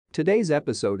Today's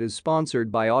episode is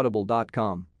sponsored by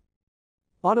Audible.com.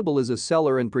 Audible is a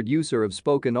seller and producer of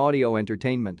spoken audio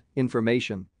entertainment,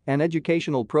 information, and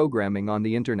educational programming on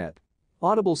the internet.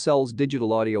 Audible sells digital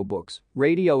audiobooks,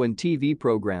 radio and TV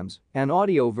programs, and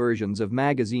audio versions of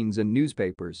magazines and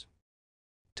newspapers.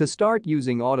 To start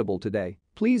using Audible today,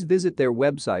 please visit their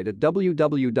website at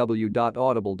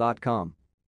www.audible.com.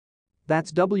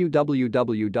 That's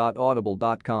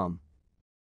www.audible.com.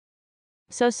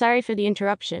 So sorry for the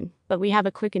interruption, but we have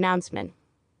a quick announcement.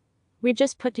 We've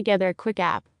just put together a quick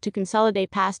app to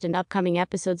consolidate past and upcoming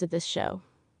episodes of this show.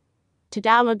 To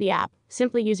download the app,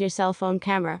 simply use your cell phone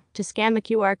camera to scan the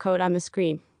QR code on the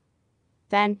screen.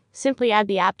 Then, simply add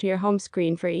the app to your home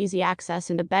screen for easy access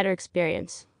and a better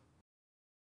experience.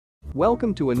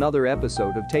 Welcome to another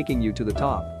episode of Taking You to the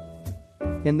Top.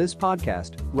 In this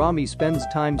podcast, Rami spends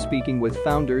time speaking with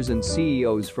founders and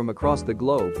CEOs from across the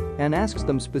globe and asks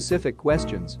them specific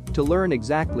questions to learn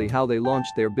exactly how they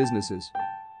launched their businesses.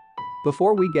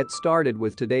 Before we get started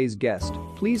with today's guest,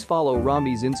 please follow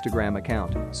Rami's Instagram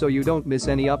account so you don't miss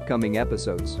any upcoming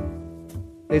episodes.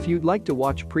 If you'd like to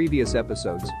watch previous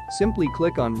episodes, simply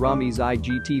click on Rami's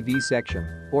IGTV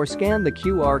section or scan the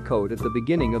QR code at the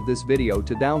beginning of this video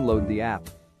to download the app.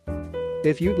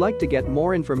 If you'd like to get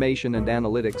more information and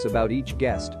analytics about each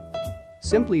guest,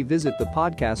 simply visit the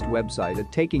podcast website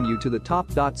at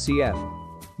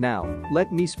takingyoutoTheTop.cf. Now,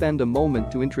 let me spend a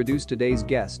moment to introduce today's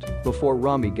guest before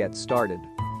Rami gets started.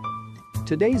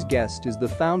 Today's guest is the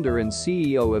founder and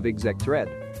CEO of ExecThread.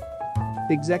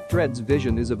 ExecThread's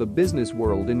vision is of a business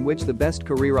world in which the best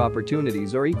career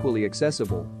opportunities are equally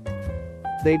accessible.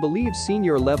 They believe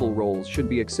senior-level roles should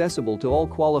be accessible to all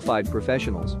qualified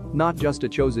professionals, not just a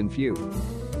chosen few.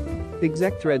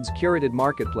 ExecThread's curated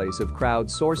marketplace of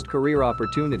crowd-sourced career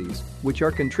opportunities, which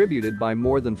are contributed by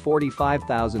more than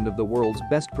 45,000 of the world's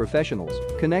best professionals,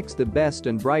 connects the best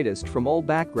and brightest from all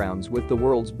backgrounds with the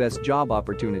world's best job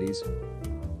opportunities.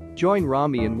 Join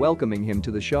Rami in welcoming him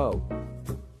to the show.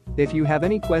 If you have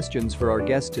any questions for our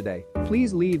guest today,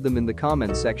 please leave them in the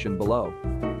comments section below.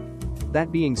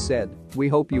 That being said, we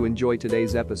hope you enjoy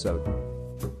today's episode.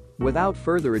 Without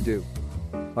further ado,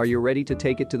 are you ready to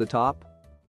take it to the top?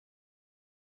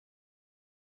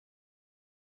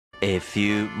 A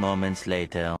few moments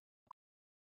later.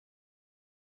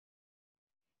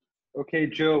 Okay,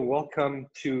 Joe, welcome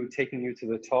to Taking You to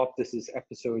the Top. This is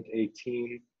episode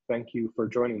 18. Thank you for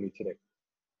joining me today.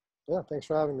 Yeah, thanks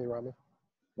for having me, Rami.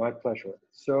 My pleasure.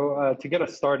 So to get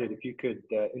us started, if you could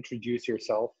introduce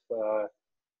yourself,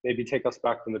 maybe take us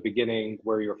back from the beginning,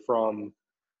 where you're from,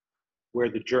 where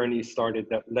the journey started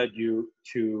that led you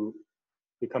to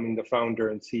becoming the founder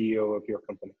and CEO of your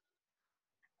company.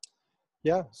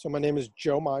 Yeah, so my name is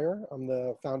Joe Meyer. I'm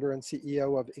the founder and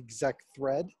CEO of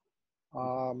ExecThread.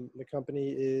 The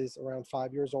company is around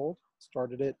 5 years old.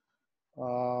 Started it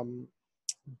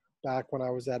back when I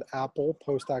was at Apple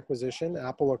post-acquisition.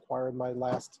 Apple acquired my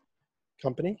last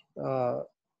company.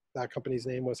 That company's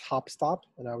name was Hopstop,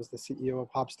 and I was the CEO of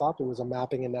Hopstop. It was a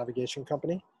mapping and navigation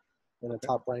company and a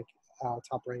top-ranked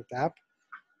app.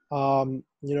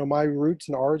 My roots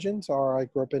and origins are I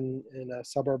grew up in a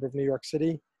suburb of New York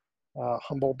City,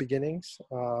 humble beginnings,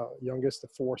 youngest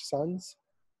of 4 sons,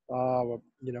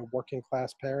 working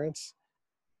class parents,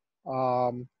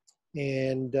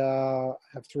 and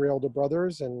have 3 older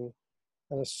brothers, and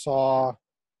kind of saw,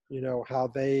 how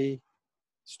they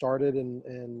started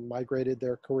and migrated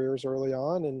their careers early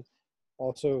on, and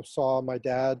also saw my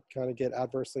dad kind of get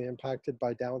adversely impacted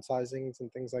by downsizings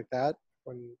and things like that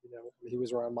when he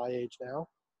was around my age now.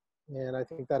 And I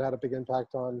think that had a big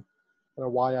impact on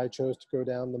why I chose to go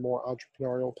down the more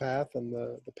entrepreneurial path and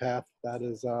the path that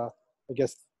is, I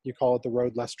guess you call it the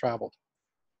road less traveled.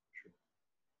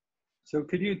 So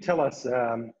could you tell us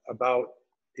about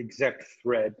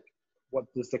ExecThread?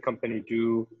 What does the company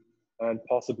do? And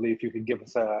possibly if you could give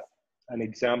us an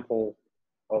example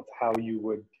of how you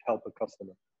would help a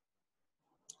customer.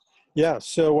 Yeah,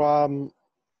 so, from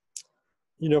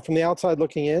the outside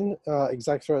looking in,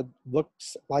 ExecThread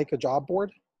looks like a job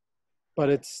board, but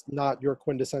it's not your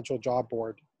quintessential job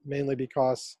board, mainly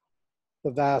because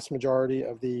the vast majority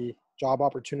of the job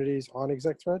opportunities on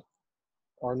ExecThread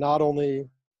are not only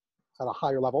at a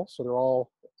higher level, so they're all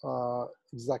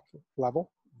exec level,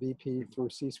 VP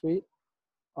through C-suite,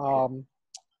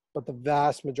 but the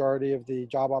vast majority of the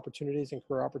job opportunities and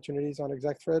career opportunities on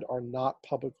ExecThread are not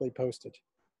publicly posted.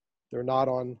 They're not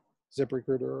on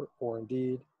ZipRecruiter or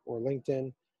Indeed or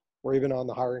LinkedIn or even on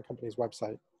the hiring company's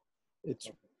website. It's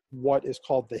what is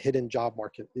called the hidden job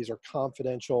market. These are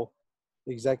confidential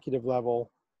executive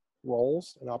level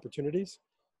roles and opportunities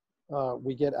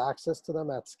We get access to them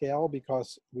at scale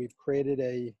because we've created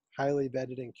a highly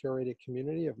vetted and curated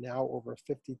community of now over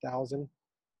 50,000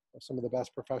 of some of the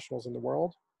best professionals in the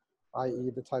world,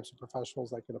 i.e. the types of professionals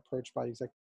that get approached by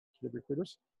executive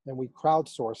recruiters. And we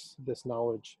crowdsource this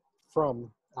knowledge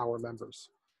from our members.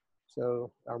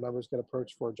 So our members get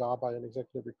approached for a job by an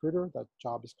executive recruiter. That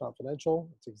job is confidential.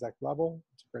 It's exec level.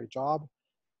 It's a great job.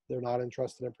 They're not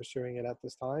interested in pursuing it at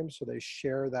this time. So they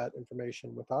share that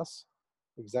information with us,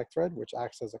 ExecThread, which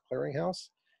acts as a clearinghouse.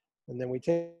 And then we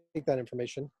take that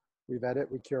information, we vet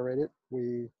it, we curate it,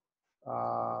 we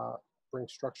bring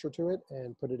structure to it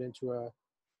and put it into a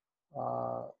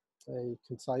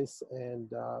concise and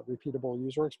repeatable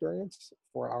user experience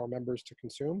for our members to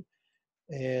consume.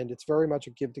 And it's very much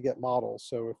a give to get model.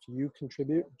 So if you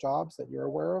contribute jobs that you're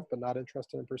aware of but not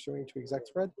interested in pursuing to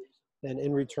ExecThread, then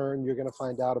in return, you're going to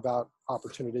find out about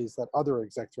opportunities that other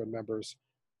ExecThread members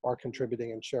are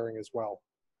contributing and sharing as well.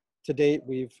 To date,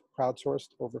 we've crowdsourced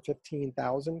over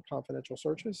 15,000 confidential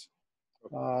searches,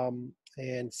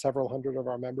 and several hundred of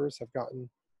our members have gotten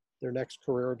their next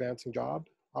career advancing job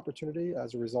opportunity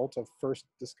as a result of first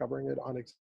discovering it on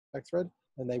ExecThread,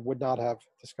 and they would not have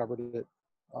discovered it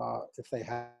if they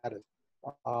hadn't.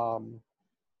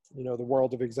 You know, the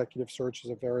world of executive search is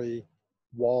a very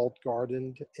walled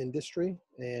gardened industry,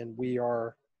 and we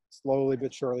are slowly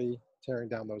but surely tearing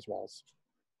down those walls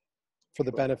for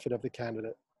the benefit of the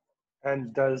candidate.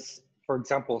 And does, for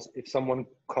example, if someone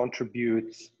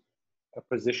contributes a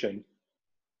position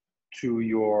to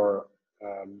your,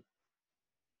 I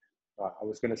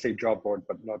was going to say job board,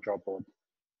 but not job board,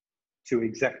 to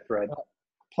ExecThread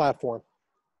Platform.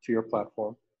 To your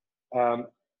platform,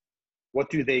 what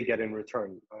do they get in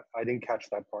return? I didn't catch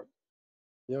that part.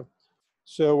 Yeah.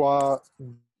 So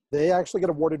they actually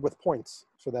get awarded with points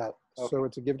for that. Okay. So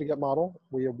it's a give to get model.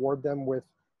 We award them with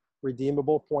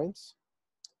redeemable points.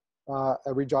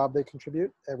 Every job they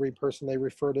contribute, every person they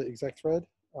refer to ExecThread,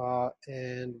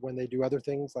 and when they do other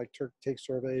things like take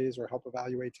surveys or help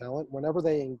evaluate talent, whenever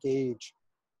they engage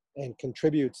and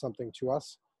contribute something to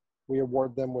us, we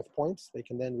award them with points. They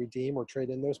can then redeem or trade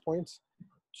in those points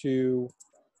to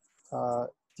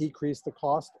decrease the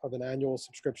cost of an annual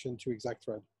subscription to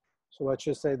ExecThread. So let's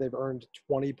just say they've earned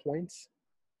 20 points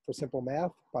for simple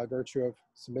math by virtue of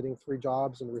submitting 3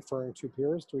 jobs and referring 2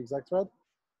 peers to ExecThread.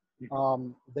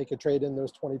 They could trade in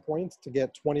those 20 points to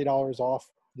get $20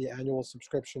 off the annual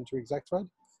subscription to ExecThread.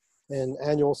 And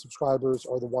annual subscribers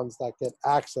are the ones that get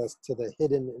access to the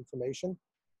hidden information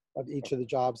of each of the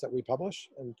jobs that we publish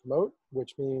and promote,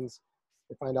 which means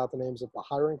they find out the names of the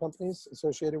hiring companies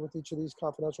associated with each of these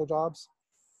confidential jobs,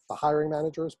 the hiring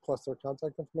managers plus their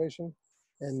contact information,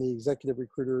 and the executive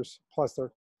recruiters plus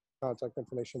their contact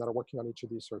information that are working on each of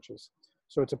these searches.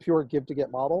 So it's a pure give to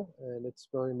get model, and it's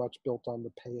very much built on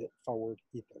the pay it forward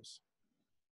ethos.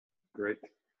 Great.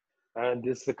 And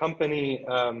is the company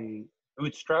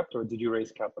bootstrapped, or did you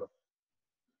raise capital?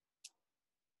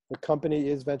 The company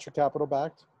is venture capital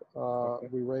backed. Okay.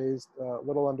 We raised a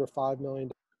little under $5 million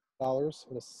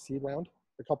in a seed round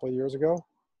a couple of years ago.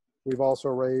 We've also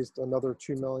raised another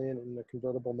 $2 million in the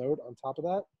convertible note on top of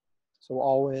that. So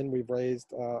all in, we've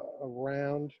raised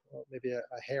around maybe a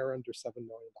hair under $7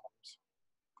 million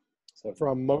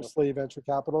from mostly venture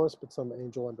capitalists, but some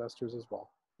angel investors as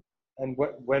well. And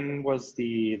when was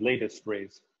the latest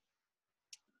raise?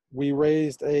 We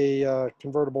raised a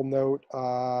convertible note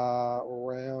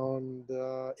around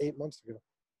 8 months ago.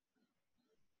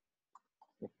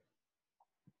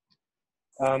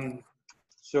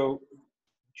 So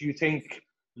do you think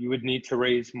you would need to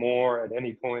raise more at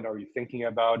any point? Are you thinking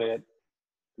about it?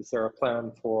 Is there a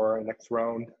plan for a next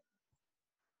round?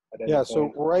 Yeah,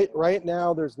 so right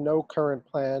now there's no current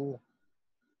plan,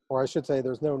 or I should say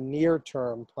there's no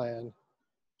near-term plan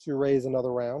to raise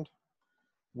another round.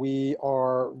 We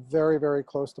are very, very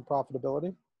close to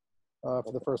profitability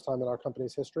for the first time in our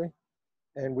company's history.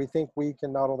 And we think we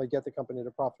can not only get the company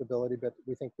to profitability, but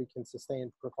we think we can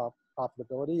sustain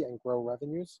profitability and grow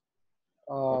revenues,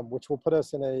 which will put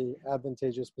us in an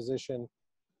advantageous position,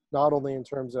 not only in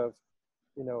terms of,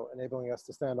 you know, enabling us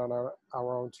to stand on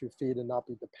our own 2 feet and not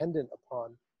be dependent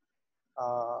upon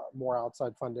more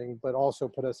outside funding, but also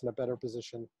put us in a better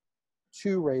position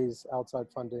to raise outside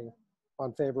funding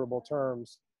on favorable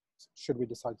terms should we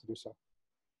decide to do so.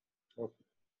 Okay.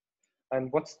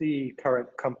 And what's the current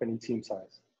company team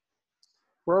size?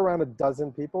 We're around a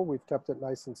dozen people. We've kept it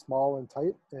nice and small and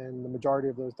tight, and the majority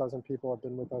of those dozen people have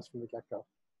been with us from the get-go.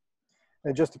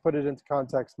 And just to put it into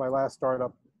context, my last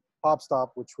startup,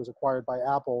 PopStop, which was acquired by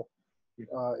Apple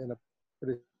in a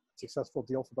pretty successful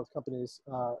deal for both companies,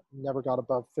 never got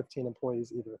above 15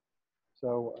 employees either.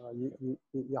 So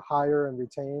you hire and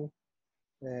retain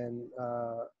and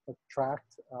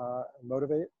attract and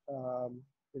motivate,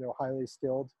 highly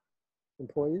skilled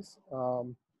employees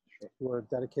who are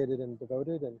dedicated and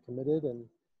devoted and committed and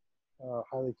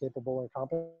highly capable and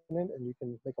competent, and you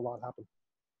can make a lot happen.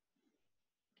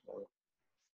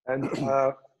 And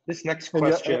this next And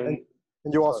question.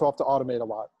 and you also have to automate a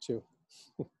lot too.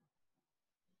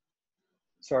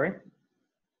 Sorry?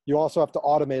 You also have to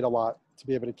automate a lot to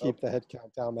be able to keep the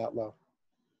headcount down that low.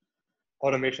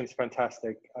 Automation is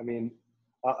fantastic. I mean,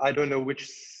 I don't know which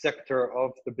sector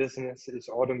of the business is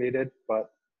automated,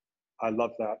 but I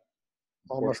love that.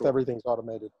 Almost everything's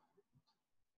automated.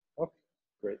 Okay,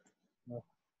 great.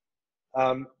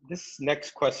 Yeah. This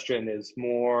next question is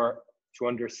more to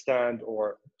understand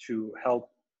or to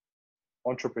help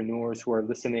entrepreneurs who are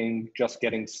listening, just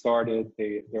getting started.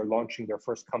 They're launching their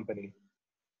first company.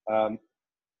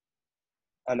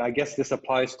 And I guess this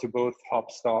applies to both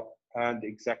Hopstop and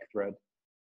ExecThread.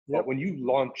 Yep. But when you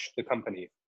launched the company,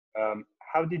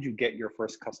 how did you get your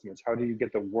first customers? How did you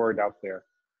get the word out there?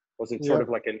 Was it sort of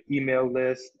like an email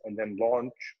list and then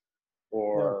launch,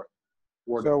 or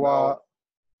word of mouth?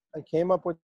 I came up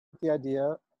with the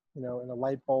idea, in a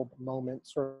light bulb moment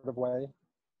sort of way.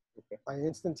 Okay. I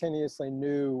instantaneously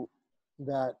knew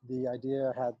that the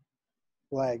idea had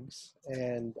legs.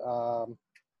 And can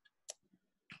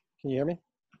you hear me?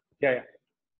 Yeah.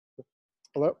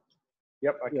 Hello?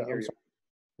 Yep, I can hear you. Sorry.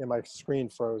 Yeah, my screen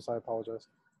froze. I apologize.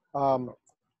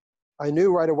 I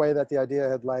knew right away that the idea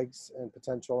had legs and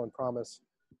potential and promise,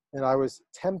 and I was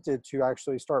tempted to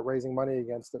actually start raising money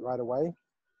against it right away.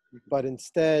 But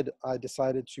instead, I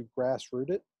decided to grassroot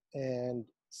it and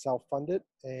self-fund it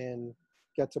and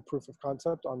get to proof of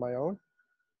concept on my own,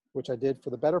 which I did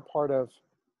for the better part of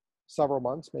several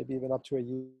months, maybe even up to a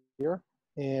year.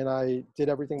 And I did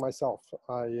everything myself.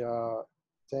 To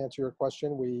answer your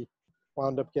question, we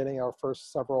wound up getting our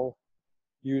first several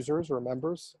users or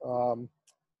members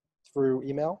through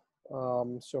email.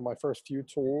 So my first few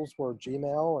tools were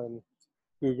Gmail and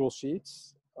Google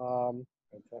Sheets.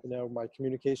 My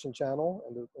communication channel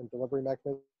and delivery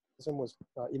mechanism was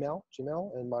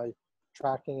Gmail, and my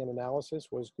tracking and analysis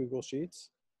was Google Sheets.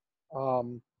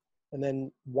 And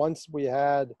then once we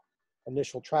had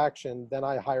initial traction, then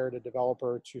I hired a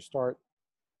developer to start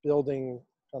building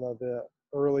kind of the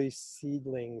early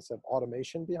seedlings of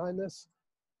automation behind this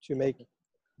to make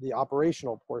the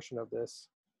operational portion of this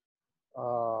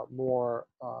more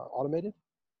automated.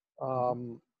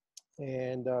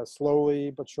 And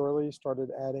slowly but surely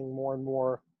started adding more and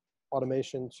more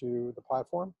automation to the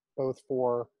platform, both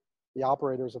for the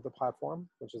operators of the platform,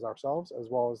 which is ourselves, as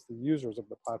well as the users of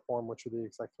the platform, which are the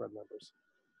ExecThread members.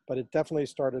 But it definitely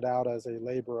started out as a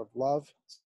labor of love,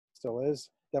 still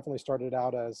is. Definitely started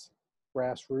out as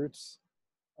grassroots,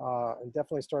 and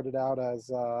definitely started out as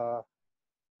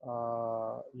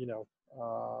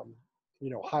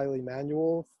highly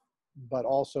manual, but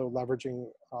also leveraging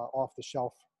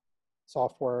off-the-shelf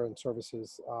software and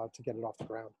services to get it off the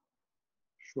ground.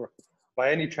 Sure.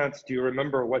 By any chance, do you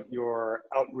remember what your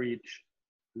outreach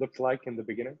looked like in the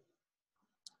beginning?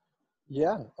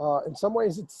 Yeah, in some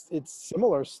ways it's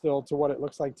similar still to what it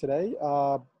looks like today,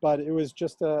 but it was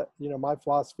just my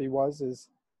philosophy is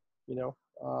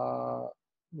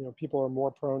people are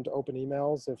more prone to open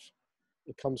emails if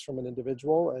it comes from an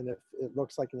individual, and if it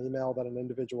looks like an email that an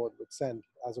individual would send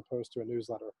as opposed to a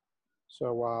newsletter.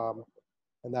 So,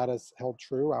 and that has held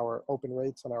true. Our open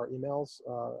rates on our emails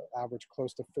average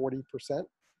close to 40%, and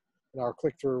our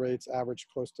click-through rates average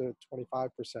close to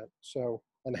 25%. So,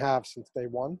 and have since day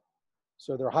one.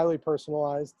 So they're highly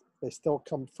personalized. They still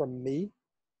come from me,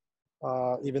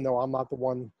 even though I'm not the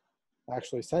one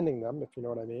actually sending them, if you know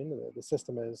what I mean. The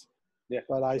system is. Yeah,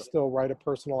 but I still write a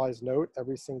personalized note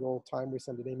every single time we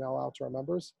send an email out to our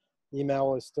members.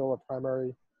 Email is still a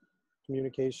primary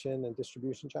communication and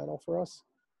distribution channel for us.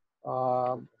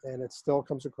 And it still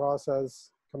comes across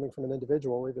as coming from an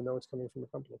individual, even though it's coming from a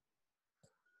company.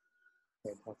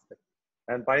 Fantastic.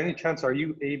 And by any chance, are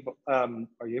you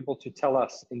able to tell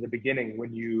us in the beginning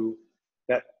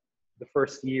the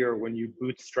first year when you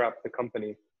bootstrapped the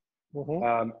company,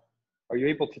 are you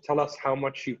able to tell us how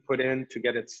much you put in to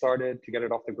get it started, to get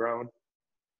it off the ground?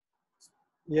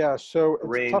 Yeah, so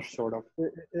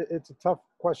it's a tough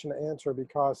question to answer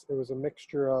because it was a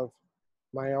mixture of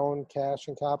my own cash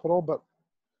and capital, but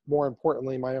more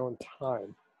importantly, my own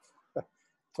time.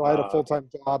 So I had a full-time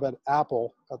job at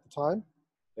Apple at the time.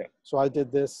 Yeah. So I did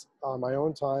this on my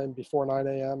own time before 9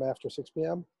 a.m., after 6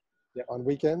 p.m. On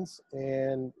weekends.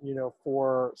 And,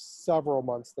 for several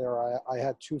months there, I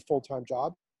had 2 full-time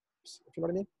jobs, if you know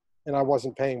what I mean. And I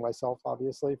wasn't paying myself,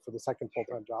 obviously, for the second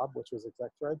full-time job, which was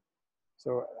ExecThread.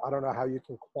 So I don't know how you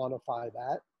can quantify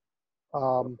that.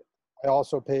 I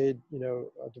also paid,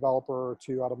 a developer or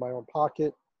two out of my own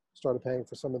pocket, started paying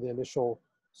for some of the initial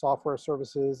software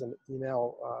services and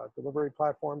email delivery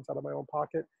platforms out of my own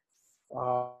pocket.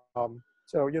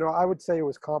 So, I would say it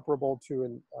was comparable to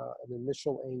an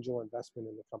initial angel investment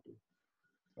in the company.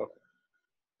 Okay.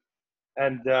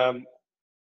 And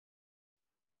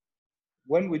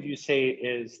when would you say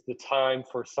is the time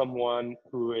for someone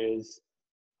who is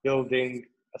building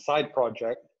a side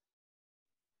project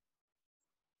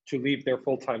to leave their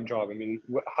full-time job? I mean,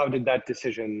 how did that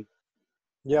decision?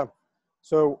 Yeah.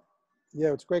 So,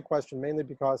 it's a great question, mainly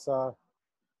because,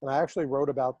 and I actually wrote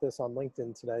about this on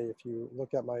LinkedIn today. If you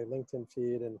look at my LinkedIn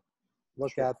feed and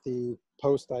look at the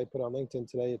post I put on LinkedIn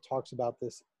today, it talks about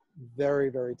this very,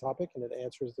 very topic, and it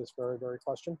answers this very, very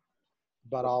question.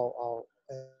 But I'll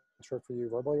answer it for you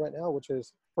verbally right now, which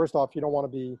is, first off, you don't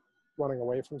want to be running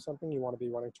away from something. You want to be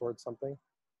running towards something.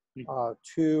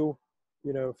 Two,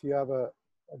 if you have a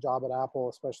job at Apple,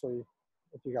 especially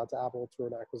if you got to Apple through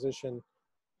an acquisition,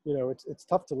 it's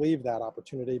tough to leave that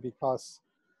opportunity because,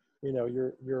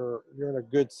 you're in a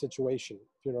good situation.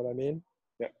 If you know what I mean?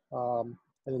 Yeah.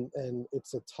 And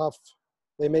it's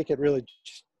they make it really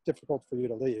difficult for you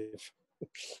to leave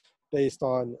based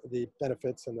on the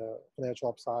benefits and the financial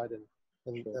upside and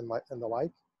the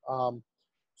like.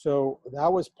 So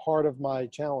that was part of my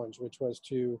challenge, which was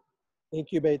to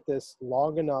incubate this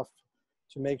long enough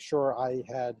to make sure I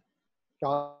had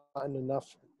gotten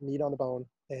enough meat on the bone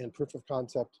and proof of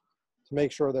concept to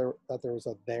make sure that there was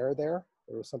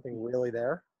there was something really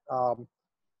there.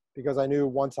 Because I knew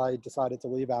once I decided to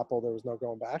leave Apple, there was no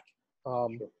going back.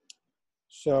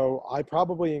 So I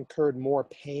probably incurred more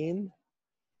pain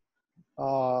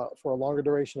for a longer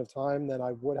duration of time than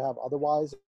I would have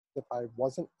otherwise if I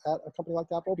wasn't at a company like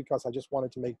Apple, because I just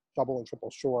wanted to make double and triple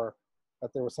sure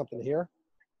that there was something here.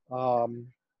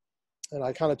 And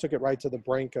I kind of took it right to the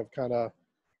brink of kind of,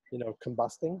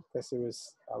 combusting,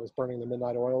 because I was burning the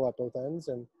midnight oil at both ends.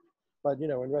 But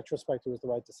in retrospect, it was the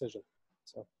right decision.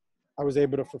 So I was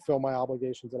able to fulfill my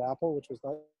obligations at Apple, which was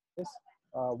nice,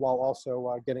 while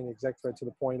also getting ExecThread to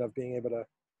the point of being able to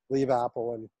leave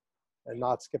Apple and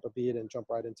not skip a beat and jump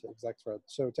right into ExecThread.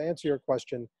 So to answer your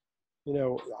question,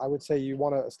 I would say you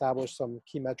want to establish some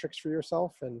key metrics for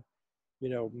yourself and,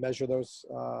 measure those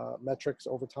metrics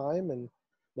over time and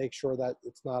make sure that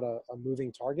it's not a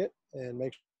moving target, and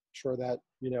make sure that,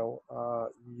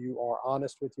 you are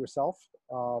honest with yourself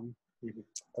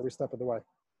every step of the way.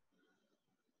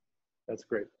 That's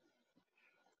great.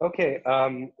 Okay,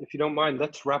 if you don't mind,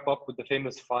 let's wrap up with the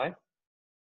famous 5.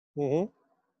 Mm-hmm.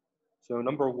 So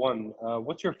number 1,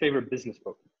 what's your favorite business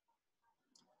book?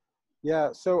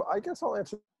 Yeah, so I guess I'll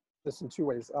answer this in 2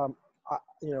 ways.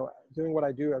 Doing what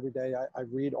I do every day, I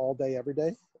read all day, every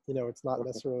day. It's not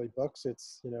necessarily books,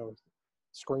 it's,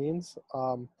 screens.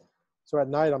 So at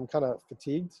night, I'm kind of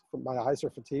fatigued. My eyes are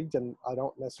fatigued, and I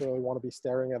don't necessarily want to be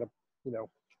staring at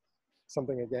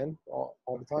something again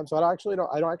all the time. So I actually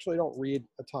don't read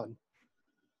a ton.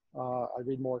 I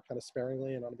read more kind of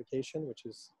sparingly and on vacation, which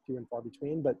is few and far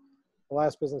between. But the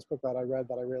last business book that I read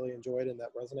that I really enjoyed and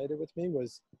that resonated with me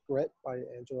was Grit by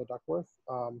Angela Duckworth.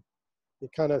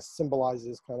 It kind of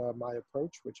symbolizes kind of my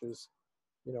approach, which is,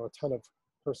 a ton of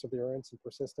perseverance and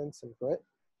persistence, and grit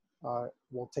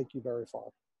will take you very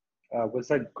far. Was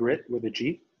that Grit with a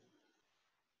G?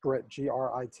 Grit, Grit.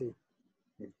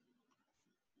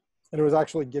 And it was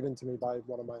actually given to me by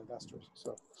one of my investors.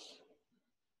 So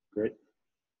great.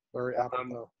 Very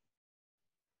apropos.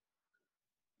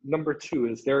 Number 2,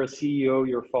 is there a CEO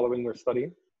you're following or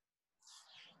studying?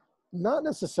 Not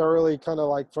necessarily, kind of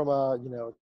like from a,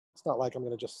 it's not like I'm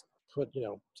going to just put,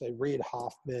 say Reid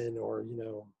Hoffman or,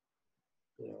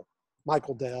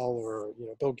 Michael Dell or,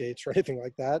 Bill Gates or anything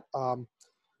like that.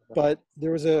 But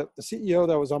there was a CEO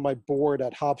that was on my board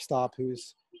at Hopstop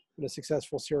who's a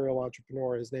successful serial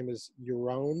entrepreneur. His name is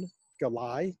Yaron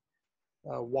Galai,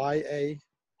 Yaron,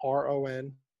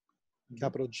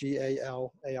 capital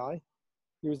Galai.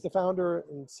 He was the founder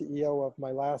and CEO of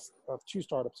my last of 2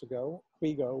 startups ago,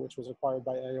 Quigo, which was acquired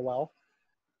by AOL.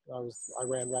 I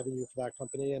ran revenue for that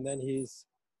company, and then he's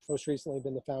most recently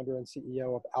been the founder and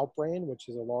CEO of Outbrain, which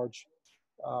is a large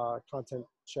content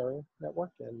sharing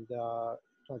network and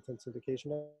content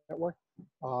syndication network,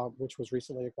 which was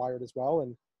recently acquired as well.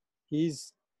 And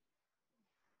he's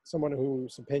someone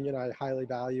whose opinion I highly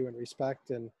value and respect,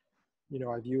 and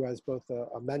I view as both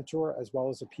a mentor as well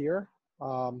as a peer,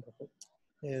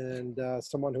 and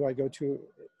someone who I go to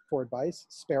for advice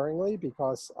sparingly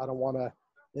because I don't want to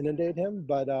inundate him.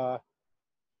 But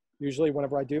usually,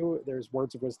 whenever I do, there's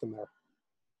words of wisdom there.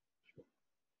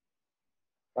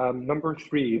 Number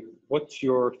three, what's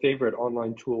your favorite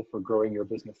online tool for growing your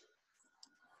business?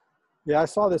 Yeah, I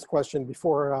saw this question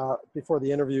before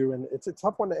the interview, and it's a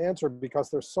tough one to answer because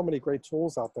there's so many great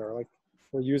tools out there. Like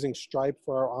we're using Stripe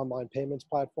for our online payments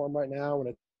platform right now, and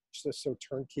it's just so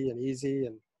turnkey and easy,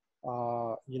 and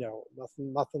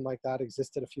nothing like that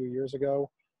existed a few years ago.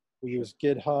 We use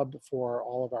GitHub for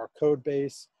all of our code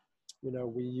base.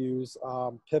 We use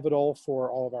Pivotal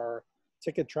for all of our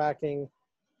ticket tracking.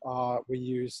 We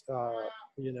use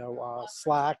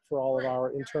Slack for all of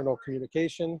our internal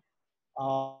communication.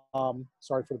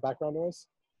 Sorry for the background noise.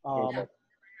 Okay.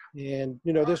 And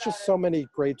there's just so many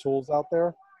great tools out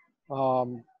there.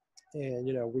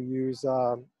 We use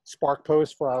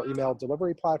SparkPost for our email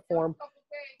delivery platform.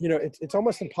 It's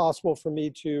almost impossible for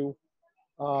me to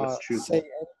say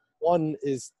one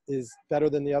is better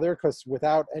than the other, because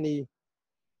without any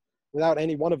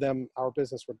one of them, our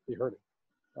business would be hurting.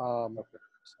 So.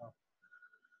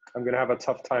 I'm going to have a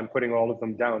tough time putting all of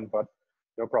them down, but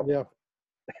no problem. Yeah.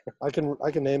 I can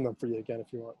name them for you again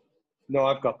if you want. No,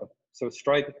 I've got them. So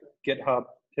Stripe, GitHub,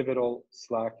 Pivotal,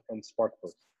 Slack, and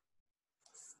SparkPost.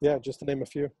 Yeah, just to name a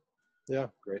few. Yeah.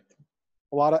 Great.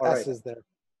 A lot of All S's right.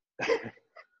 there.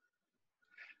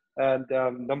 And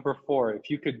number four, if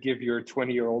you could give your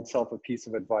 20-year-old self a piece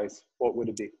of advice, what would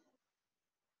it be?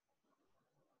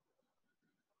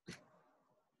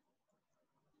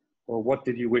 Or what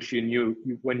did you wish you knew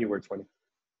when you were 20?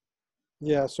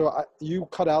 Yeah, so you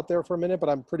cut out there for a minute, but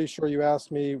I'm pretty sure you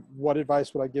asked me what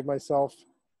advice would I give myself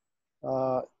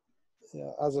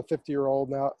as a 50-year-old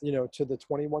now, to the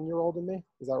 21-year-old in me.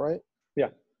 Is that right? Yeah.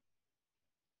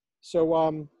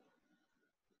 So,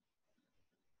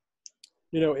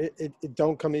 it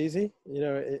don't come easy.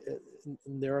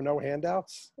 There are no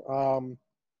handouts.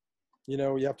 You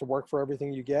have to work for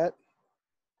everything you get.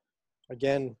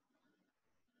 Again,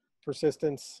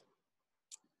 persistence,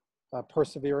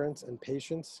 perseverance, and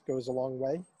patience goes a long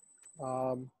way.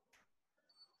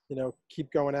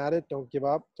 Keep going at it. Don't give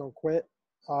up. Don't quit.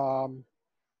 Run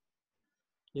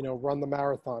the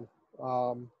marathon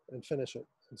and finish it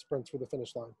and sprint through the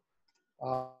finish line.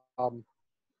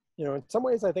 In some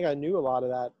ways, I think I knew a lot of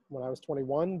that when I was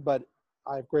 21, but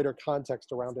I have greater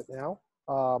context around it now.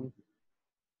 And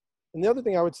the other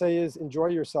thing I would say is enjoy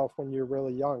yourself when you're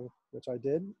really young, which I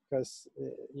did, because,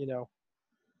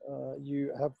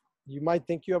 you might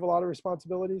think you have a lot of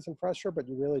responsibilities and pressure, but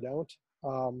you really don't.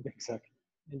 Exactly.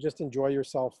 And just enjoy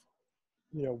yourself,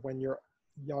 when you're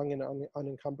young and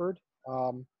unencumbered,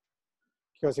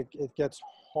 because it gets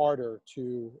harder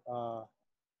to,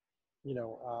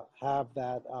 have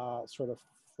that sort of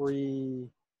free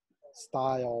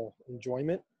style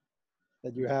enjoyment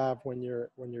that you have when you're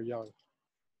young.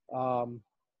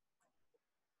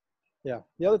 Yeah.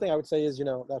 The other thing I would say is,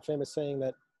 that famous saying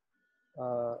that,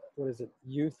 what is it?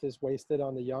 Youth is wasted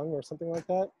on the young, or something like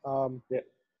that.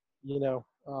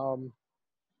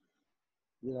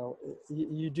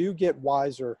 You do get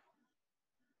wiser,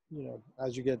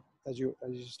 as you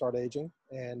start aging,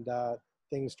 and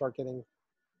things start getting,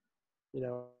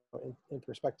 in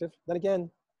perspective. Then again,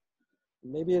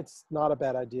 maybe it's not a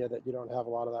bad idea that you don't have a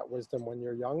lot of that wisdom when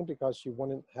you're young, because you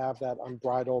wouldn't have that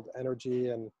unbridled energy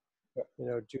and,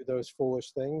 do those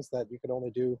foolish things that you could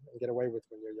only do and get away with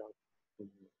when you're young.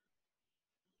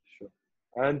 Sure.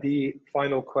 And the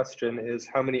final question is,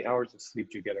 how many hours of sleep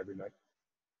do you get every night?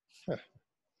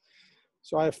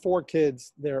 So I have 4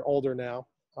 kids. They're older now.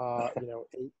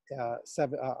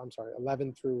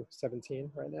 11 through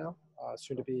 17 right now,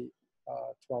 soon to be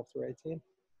 12 through 18.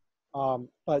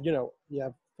 But, you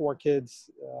have 4 kids,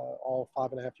 all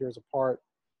 5.5 years apart.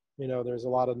 There's a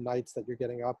lot of nights that you're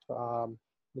getting up,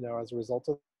 as a result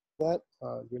of that,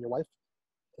 you and your wife.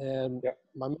 And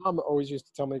my mom always used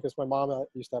to tell me, because my mom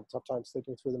used to have a tough time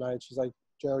sleeping through the night. She's like,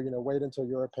 Joe, wait until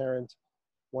you're a parent.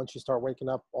 Once you start waking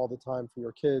up all the time for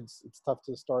your kids, it's tough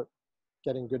to start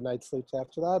getting good night's sleeps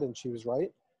after that. And she was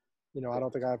right. I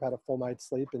don't think I've had a full night's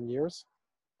sleep in years,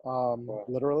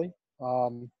 literally.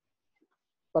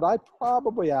 But I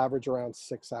probably average around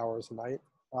 6 hours a night.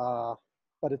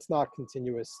 But it's not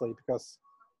continuous sleep, because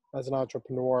as an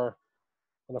entrepreneur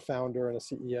and a founder and a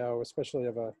CEO, especially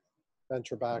of a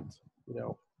venture-backed,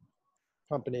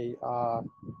 company,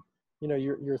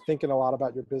 you're thinking a lot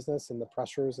about your business and the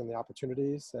pressures and the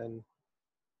opportunities and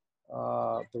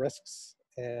the risks,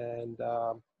 and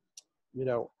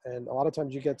and a lot of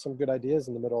times you get some good ideas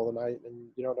in the middle of the night, and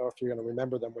you don't know if you're going to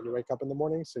remember them when you wake up in the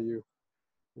morning. So you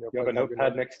have a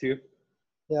notepad next to you?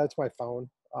 Yeah, it's my phone.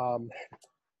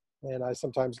 And I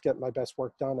sometimes get my best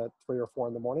work done at 3 or 4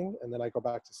 in the morning, and then I go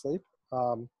back to sleep.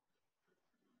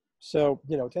 So,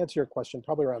 to answer your question,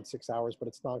 probably around 6 hours, but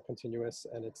it's non-continuous,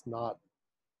 and it's not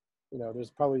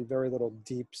there's probably very little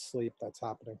deep sleep that's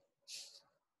happening.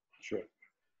 Sure.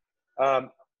 I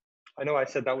know I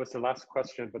said that was the last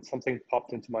question, but something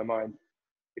popped into my mind.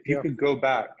 If you could go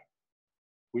back,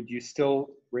 would you still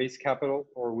raise capital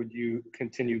or would you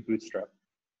continue bootstrap?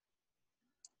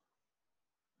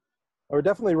 I would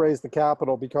definitely raise the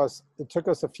capital because it took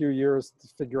us a few years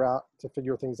to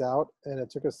figure things out. And it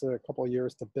took us a couple of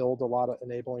years to build a lot of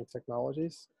enabling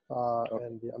technologies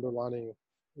and the underlying,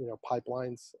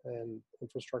 pipelines and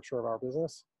infrastructure of our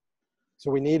business. So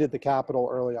we needed the capital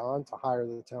early on to hire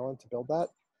the talent to build that.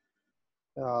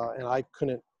 And I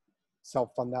couldn't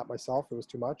self-fund that myself. It was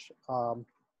too much.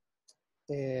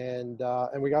 And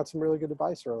we got some really good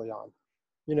advice early on.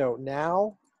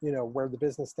 Now, where the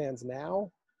business stands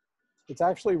now, it's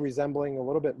actually resembling a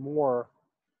little bit more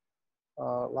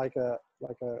like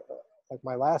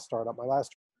my last startup. My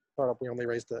last startup, we only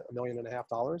raised $1.5 million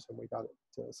and we got it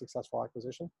to a successful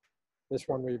acquisition. This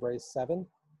one we've raised $7 million.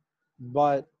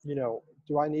 But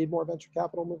do I need more venture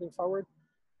capital moving forward?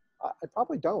 I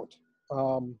probably don't.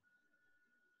 But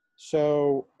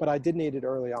I did need it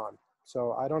early on.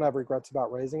 So I don't have regrets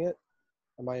about raising it.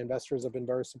 And my investors have been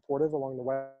very supportive along the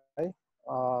way.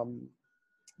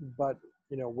 But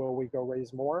will we go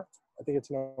raise more? I think it's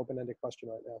an open-ended question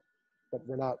right now, but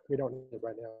we don't need it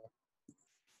right now.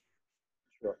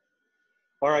 Sure.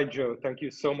 All right, Joe, thank you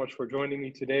so much for joining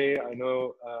me today. I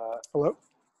know. Hello?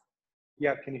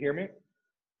 Yeah, can you hear me?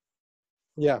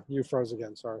 Yeah, you froze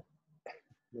again, sorry.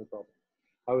 No problem.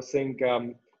 I was saying,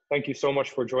 thank you so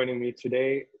much for joining me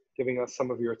today, giving us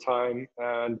some of your time,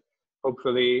 and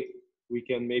hopefully we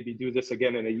can maybe do this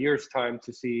again in a year's time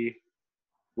to see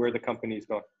where the company's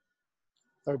gone.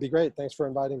 That would be great. Thanks for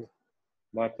inviting me.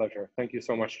 My pleasure. Thank you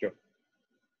so much, Joe.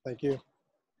 Thank you.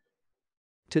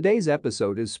 Today's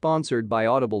episode is sponsored by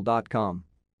Audible.com.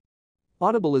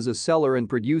 Audible is a seller and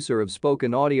producer of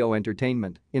spoken audio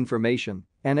entertainment, information,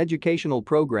 and educational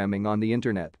programming on the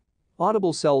internet.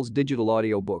 Audible sells digital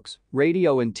audiobooks,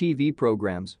 radio and TV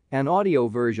programs, and audio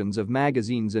versions of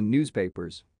magazines and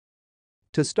newspapers.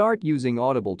 To start using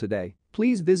Audible today,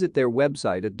 please visit their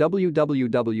website at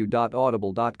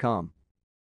www.audible.com.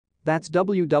 That's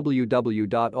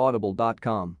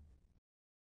www.audible.com.